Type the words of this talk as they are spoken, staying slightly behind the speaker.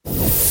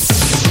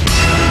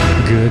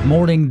Good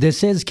morning,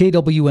 this is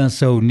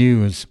KWSO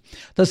News.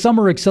 The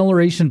Summer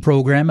Acceleration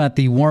Program at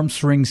the Warm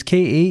Springs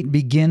K-8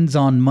 begins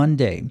on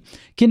Monday.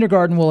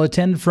 Kindergarten will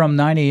attend from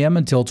 9 a.m.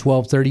 until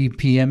 12:30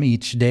 p.m.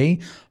 each day.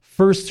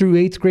 First through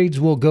 8th grades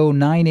will go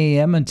 9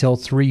 a.m. until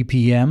 3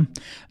 p.m.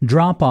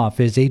 Drop-off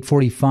is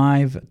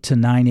 8:45 to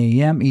 9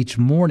 a.m. each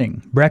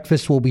morning.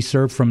 Breakfast will be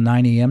served from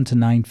 9 a.m. to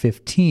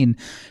 9:15.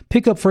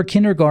 Pickup for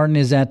kindergarten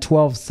is at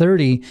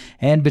 12:30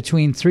 and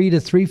between 3 to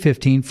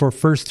 3:15 for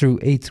 1st through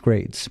 8th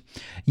grades.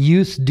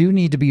 Youth do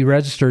need to be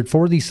registered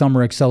for the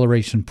Summer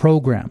Acceleration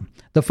Program.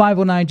 The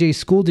 509J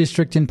School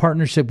District, in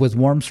partnership with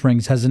Warm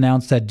Springs, has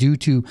announced that due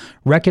to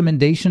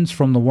recommendations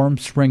from the Warm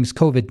Springs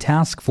COVID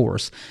Task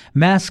Force,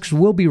 masks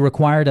will be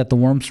required at the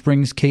Warm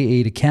Springs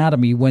K-8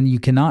 Academy when you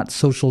cannot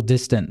social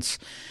distance.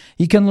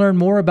 You can learn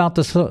more about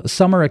the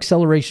Summer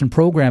Acceleration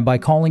Program by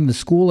calling the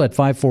school at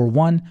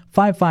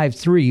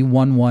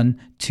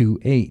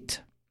 541-553-1128.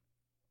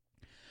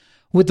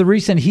 With the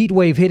recent heat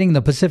wave hitting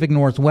the Pacific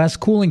Northwest,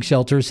 cooling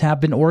shelters have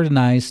been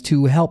organized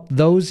to help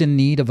those in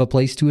need of a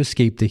place to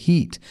escape the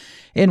heat.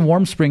 In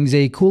Warm Springs,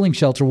 a cooling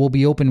shelter will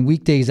be open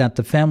weekdays at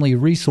the Family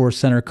Resource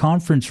Center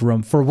conference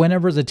room for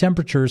whenever the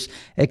temperatures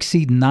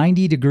exceed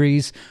 90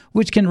 degrees,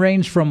 which can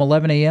range from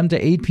 11 a.m.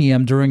 to 8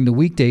 p.m. during the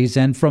weekdays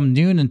and from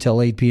noon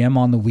until 8 p.m.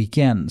 on the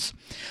weekends.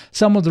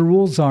 Some of the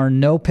rules are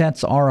no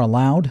pets are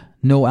allowed,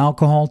 no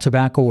alcohol,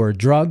 tobacco, or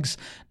drugs,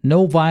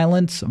 no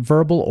violence,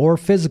 verbal or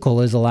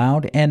physical is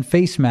allowed, and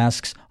face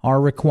masks are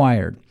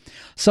required.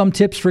 Some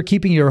tips for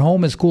keeping your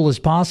home as cool as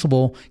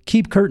possible: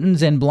 keep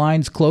curtains and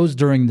blinds closed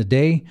during the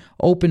day,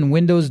 open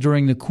windows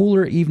during the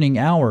cooler evening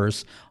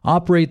hours,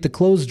 operate the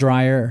clothes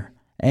dryer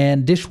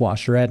and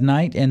dishwasher at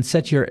night, and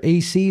set your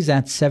ACs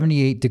at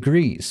 78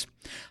 degrees.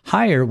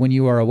 Higher when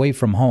you are away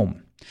from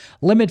home.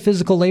 Limit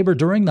physical labor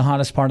during the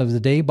hottest part of the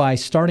day by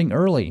starting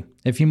early.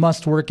 If you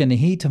must work in the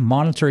heat,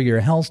 monitor your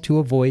health to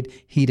avoid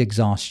heat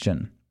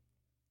exhaustion.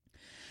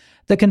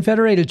 The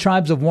Confederated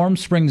Tribes of Warm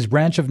Springs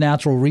Branch of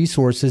Natural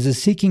Resources is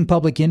seeking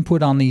public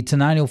input on the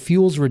Tenino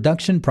Fuels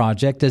Reduction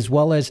Project, as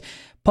well as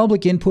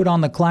public input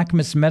on the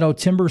Clackamas Meadow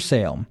timber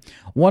sale.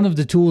 One of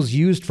the tools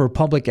used for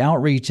public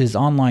outreach is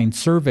online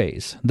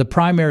surveys. The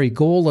primary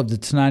goal of the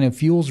Tenino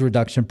Fuels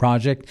Reduction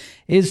Project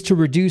is to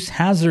reduce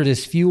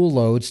hazardous fuel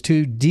loads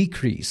to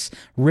decrease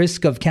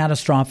risk of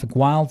catastrophic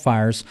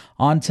wildfires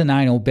on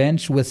Tenino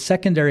Bench, with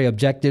secondary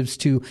objectives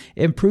to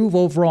improve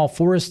overall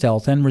forest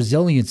health and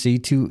resiliency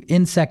to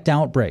insect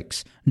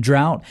outbreaks,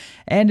 drought,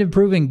 and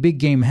improving big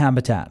game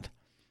habitat.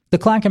 The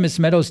Clackamas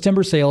Meadows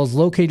timber sale is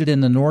located in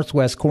the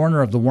northwest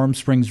corner of the Warm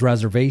Springs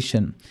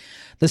Reservation.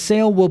 The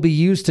sale will be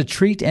used to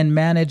treat and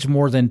manage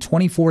more than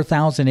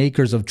 24,000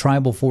 acres of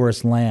tribal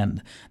forest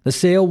land. The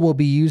sale will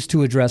be used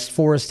to address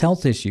forest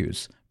health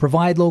issues,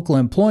 provide local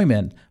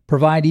employment,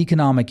 provide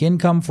economic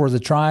income for the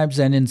tribes,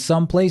 and in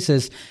some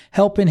places,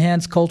 help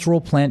enhance cultural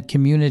plant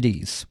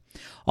communities.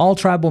 All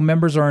tribal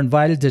members are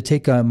invited to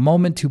take a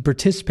moment to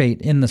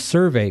participate in the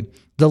survey.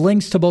 The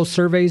links to both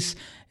surveys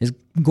is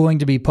going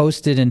to be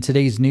posted in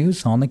today's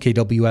news on the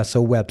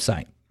KWSO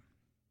website.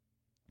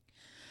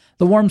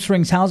 The Warm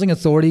Springs Housing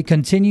Authority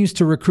continues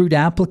to recruit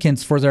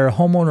applicants for their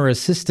Homeowner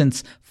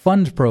Assistance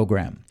Fund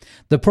program.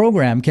 The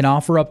program can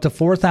offer up to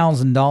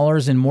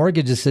 $4,000 in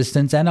mortgage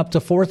assistance and up to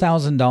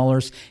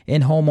 $4,000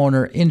 in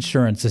homeowner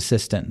insurance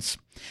assistance.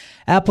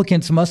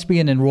 Applicants must be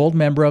an enrolled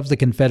member of the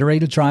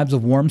Confederated Tribes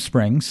of Warm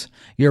Springs.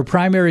 Your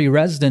primary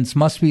residence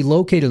must be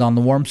located on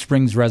the Warm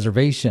Springs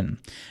Reservation.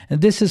 And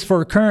this is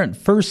for current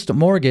first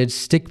mortgage,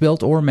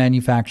 stick-built, or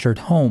manufactured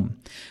home.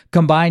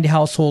 Combined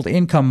household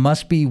income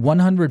must be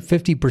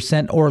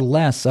 150% or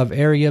less of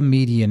area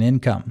median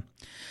income.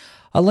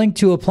 A link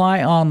to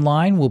apply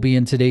online will be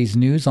in today's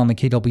news on the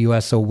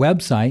KWSO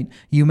website.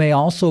 You may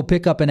also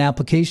pick up an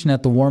application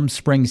at the Warm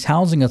Springs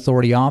Housing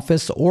Authority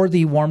office or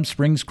the Warm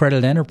Springs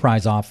Credit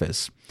Enterprise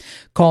office.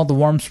 Call the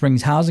Warm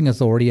Springs Housing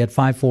Authority at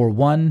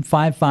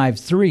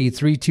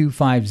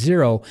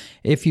 541-553-3250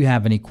 if you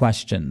have any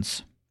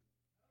questions.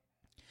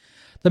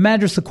 The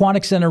Madras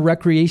Aquatic Center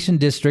Recreation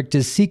District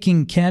is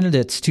seeking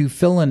candidates to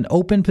fill an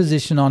open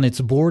position on its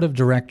board of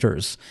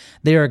directors.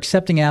 They are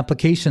accepting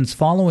applications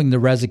following the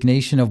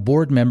resignation of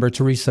board member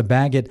Teresa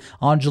Baggett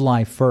on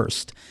July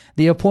 1st.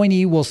 The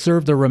appointee will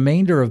serve the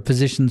remainder of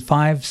Position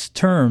 5's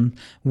term,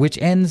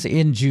 which ends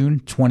in June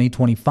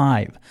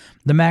 2025.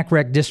 The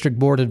MacRec District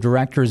Board of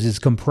Directors is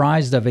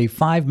comprised of a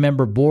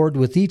 5-member board,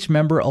 with each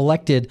member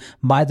elected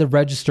by the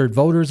registered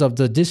voters of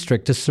the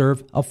district to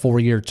serve a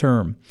 4-year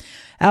term.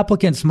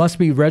 Applicants must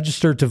be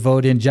registered to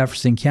vote in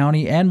Jefferson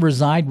County and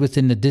reside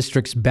within the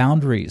district's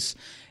boundaries.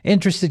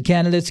 Interested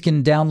candidates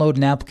can download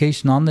an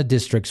application on the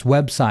district's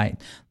website.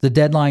 The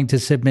deadline to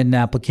submit an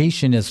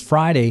application is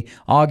Friday,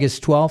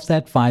 August 12th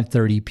at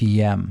 5:30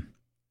 p.m.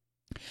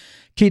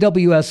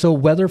 KWSO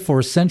weather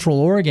for Central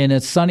Oregon.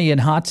 It's sunny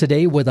and hot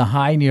today with a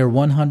high near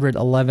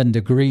 111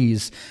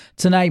 degrees.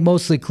 Tonight,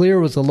 mostly clear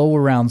with a low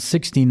around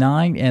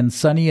 69, and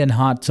sunny and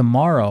hot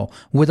tomorrow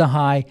with a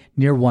high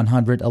near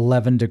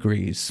 111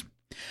 degrees.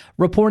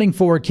 Reporting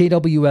for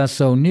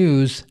KWSO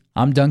News,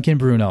 I'm Duncan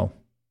Bruno.